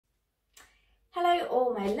Hello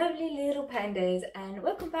all my lovely little pandas and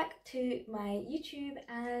welcome back to my YouTube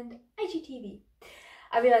and IGTV.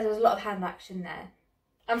 I realised there was a lot of hand action there.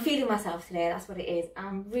 I'm feeling myself today, that's what it is.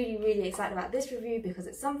 I'm really excited about this review because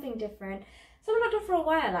it's something different. Something I've done for a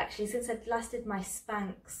while actually, since I last did my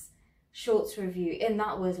Spanx shorts review, and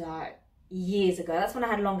that was like years ago. That's when I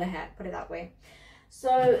had longer hair, put it that way.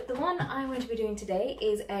 So the one I'm going to be doing today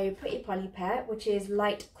is a Pretty Polly pair, which is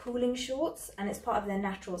light cooling shorts, and it's part of their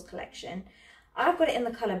Naturals collection. I've got it in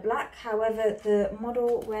the colour black, however the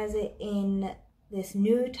model wears it in this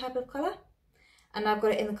nude type of colour. And I've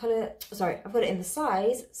got it in the colour, I've got it in the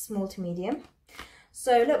size small to medium.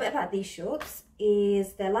 So a little bit about these shorts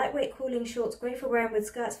is they're lightweight cooling shorts, great for wearing with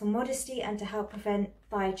skirts for modesty and to help prevent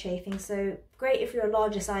thigh chafing. So great if you're a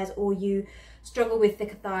larger size or you struggle with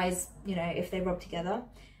thicker thighs, you know, if they rub together.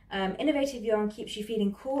 Innovative yarn keeps you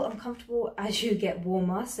feeling cool and comfortable as you get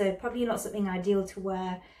warmer. So probably not something ideal to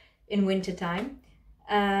wear in winter time.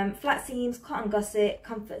 Flat seams, cotton gusset,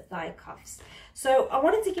 comfort thigh cuffs. So I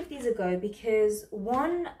wanted to give these a go because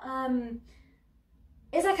one,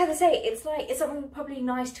 it's like how they say, it's something probably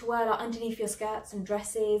nice to wear like underneath your skirts and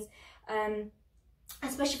dresses,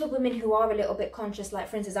 especially for women who are a little bit conscious. Like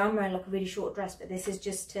for instance, I'm wearing like a really short dress, but this is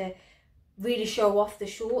just to really show off the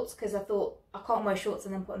shorts because I thought I can't wear shorts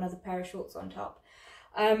and then put another pair of shorts on top.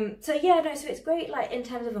 So yeah, no, so it's great like in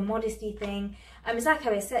terms of a modesty thing. It's like how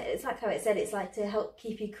it said, it's like to help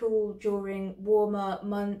keep you cool during warmer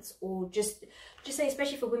months, or just say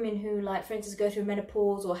especially for women who, like for instance, go through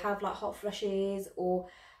menopause or have like hot flushes or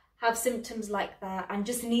have symptoms like that and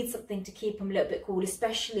just need something to keep them a little bit cool,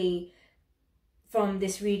 especially from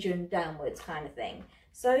this region downwards kind of thing.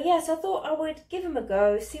 So yeah, so I thought I would give them a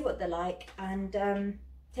go, see what they're like, and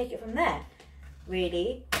take it from there,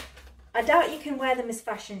 really. I doubt you can wear them as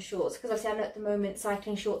fashion shorts because obviously I know at the moment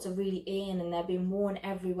cycling shorts are really in and they're being worn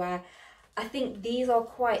everywhere. I think these are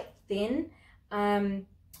quite thin. So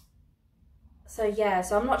yeah,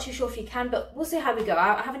 so I'm not too sure if you can, but we'll see how we go.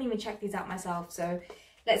 I haven't even checked these out myself, so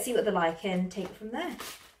let's see what they're like and take it from there.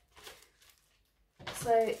 So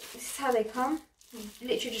this is how they come.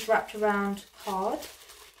 Literally just wrapped around card,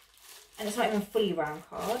 and it's not even fully round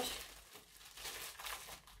card.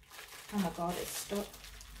 Oh my god, it's stuck.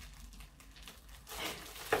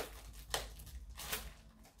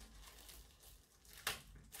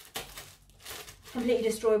 Completely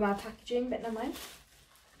destroyed my packaging, but never mind.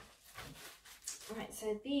 Right,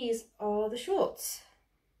 so these are the shorts.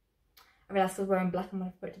 I realised I was wearing black. I'm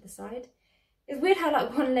going to put it to the side. It's weird how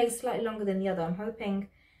like one leg's slightly longer than the other. I'm hoping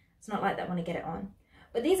it's not like that when I get it on.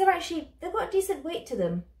 But these are actually, they've got a decent weight to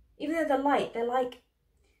them. Even though they're light, they're like,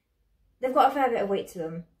 they've got a fair bit of weight to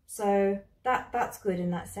them. So that's good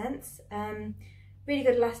in that sense. Really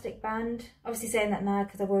good elastic band. Obviously saying that now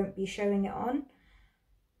because I won't be showing it on.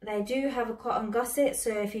 They do have a cotton gusset,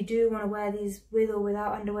 so if you do want to wear these with or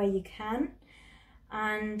without underwear, you can.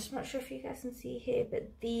 And I'm not sure if you guys can see here,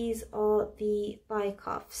 but these are the thigh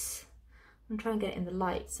cuffs. I'm trying to get it in the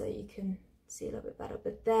light so you can see a little bit better,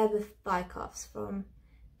 but they're the thigh cuffs from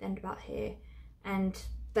the end about here, and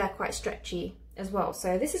they're quite stretchy as well,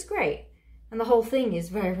 so this is great. And the whole thing is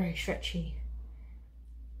very stretchy.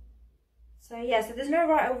 So yeah, so there's no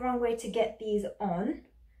right or wrong way to get these on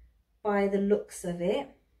by the looks of it.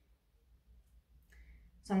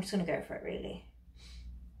 So I'm just going to go for it really.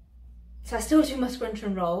 So I still do my scrunch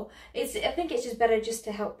and roll. I think it's just better just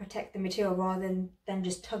to help protect the material rather than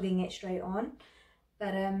just tugging it straight on.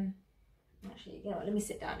 But actually, you know what, let me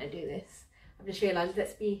sit down and do this. I've just realised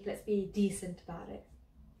let's be decent about it.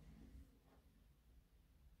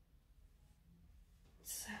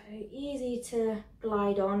 So easy to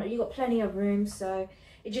glide on. You've got plenty of room, so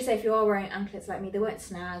it just say if you are wearing anklets like me, they won't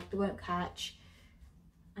snag, they won't catch.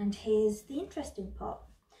 And here's the interesting part.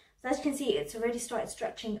 So as you can see, it's already started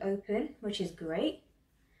stretching open, which is great.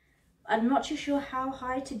 I'm not too sure how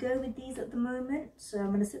high to go with these at the moment, so I'm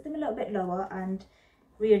going to sit them a little bit lower and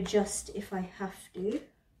readjust if I have to.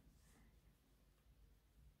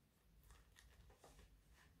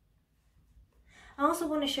 I also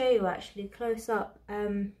want to show you actually close up,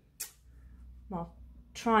 well,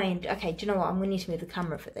 okay, do you know what, I'm going to need to move the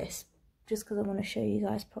camera for this, just because I want to show you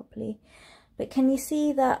guys properly. But can you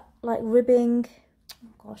see that like ribbing,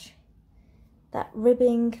 oh gosh, that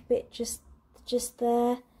ribbing bit just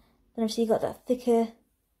there? Then obviously you've got that thicker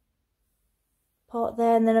part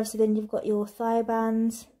there, and then obviously then you've got your thigh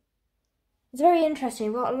bands. It's very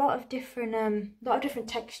interesting. We've got a lot of different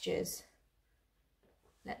textures,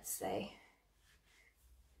 let's say.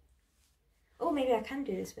 Oh, maybe I can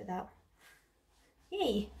do this without.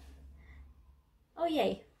 Yay! Oh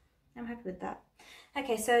yay! I'm happy with that.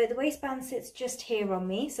 Okay, so the waistband sits just here on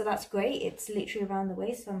me, so that's great. It's literally around the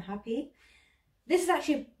waist, so I'm happy. This is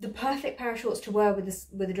actually the perfect pair of shorts to wear with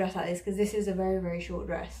a dress like this, because this is a very, very short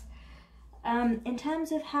dress. In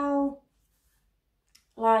terms of how,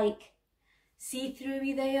 like,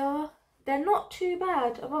 see-through-y they are, they're not too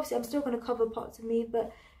bad. Obviously, I'm still going to cover parts of me,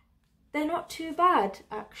 but they're not too bad,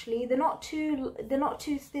 actually. They're not too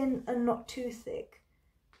thin and not too thick.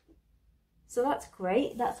 So that's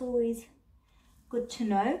great. That's always good to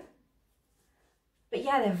know. But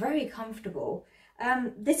yeah, they're very comfortable.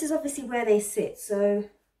 This is obviously where they sit, so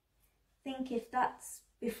I think if that's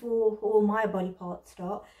before all my body parts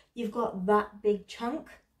start, you've got that big chunk.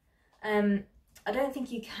 I don't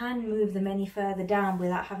think you can move them any further down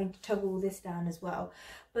without having to tug all this down as well.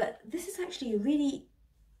 But this is actually a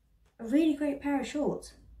really great pair of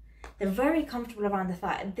shorts. They're very comfortable around the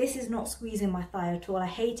thigh. This is not squeezing my thigh at all. I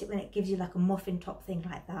hate it when it gives you like a muffin top thing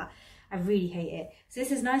like that. I really hate it. So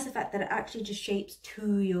this is nice, the fact that it actually just shapes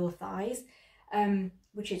to your thighs,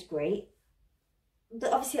 which is great.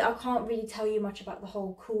 But obviously I can't really tell you much about the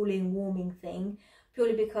whole cooling, warming thing,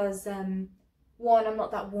 purely because one, I'm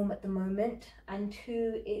not that warm at the moment, and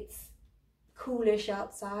two, it's coolish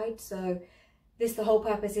outside, so the whole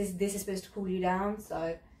purpose is this is supposed to cool you down,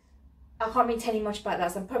 so I can't really tell you much about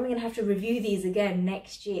that. So I'm probably gonna have to review these again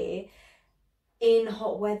next year in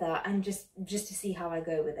hot weather, and just to see how I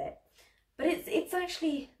go with it. But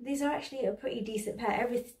these are actually a pretty decent pair.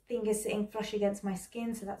 Everything is sitting flush against my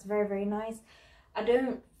skin, so that's very, very nice. I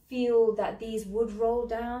don't feel that these would roll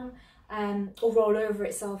down or roll over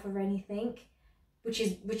itself or anything, which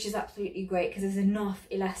is absolutely great, because there's enough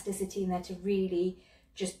elasticity in there to really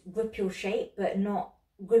just grip your shape, but not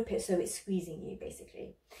grip it so it's squeezing you,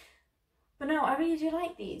 basically. But no, I really do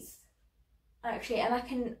like these, actually,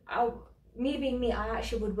 and me being me, I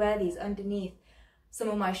actually would wear these underneath some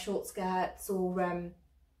of my short skirts or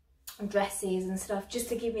dresses and stuff, just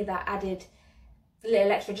to give me that added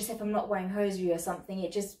little extra, just if I'm not wearing hosiery or something.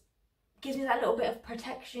 It just gives me that little bit of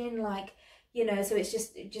protection, like, you know, so it's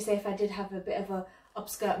just say if I did have a bit of a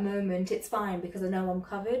upskirt moment, it's fine because I know I'm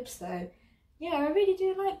covered. So yeah, I really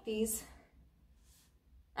do like these.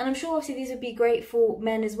 And I'm sure obviously these would be great for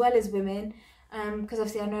men as well as women, because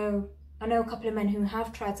obviously I know a couple of men who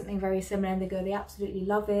have tried something very similar and they absolutely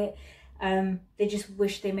love it. They just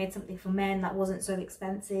wish they made something for men that wasn't so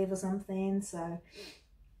expensive or something. So,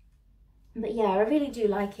 but yeah, I really do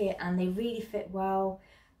like it, and they really fit well.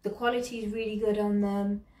 The quality is really good on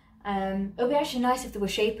them. It would be actually nice if there were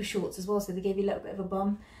shaper shorts as well, so they gave you a little bit of a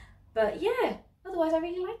bum. But yeah, otherwise I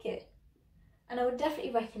really like it, and I would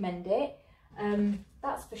definitely recommend it.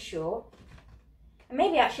 That's for sure. And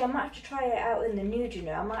maybe actually I might have to try it out in the nude, you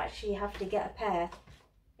know. I might actually have to get a pair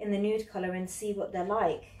in the nude colour and see what they're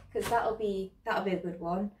like, because that'll be a good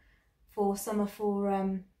one for summer, for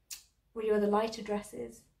all your other lighter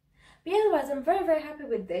dresses. But yeah, otherwise I'm very, very happy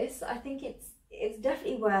with this. I think it's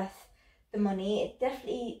definitely worth the money. It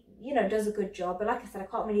definitely, you know, does a good job. But like I said, I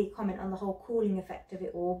can't really comment on the whole cooling effect of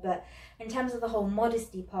it all. But in terms of the whole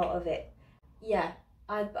modesty part of it, yeah,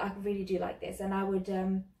 I really do like this, and I would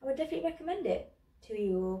definitely recommend it to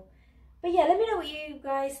you all. But yeah, let me know what you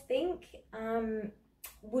guys think.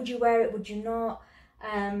 Would you wear it? Would you not?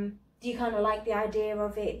 Do you kind of like the idea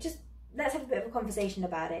of it? Just let's have a bit of a conversation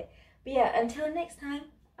about it. But yeah, until next time,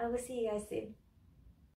 I will see you guys soon.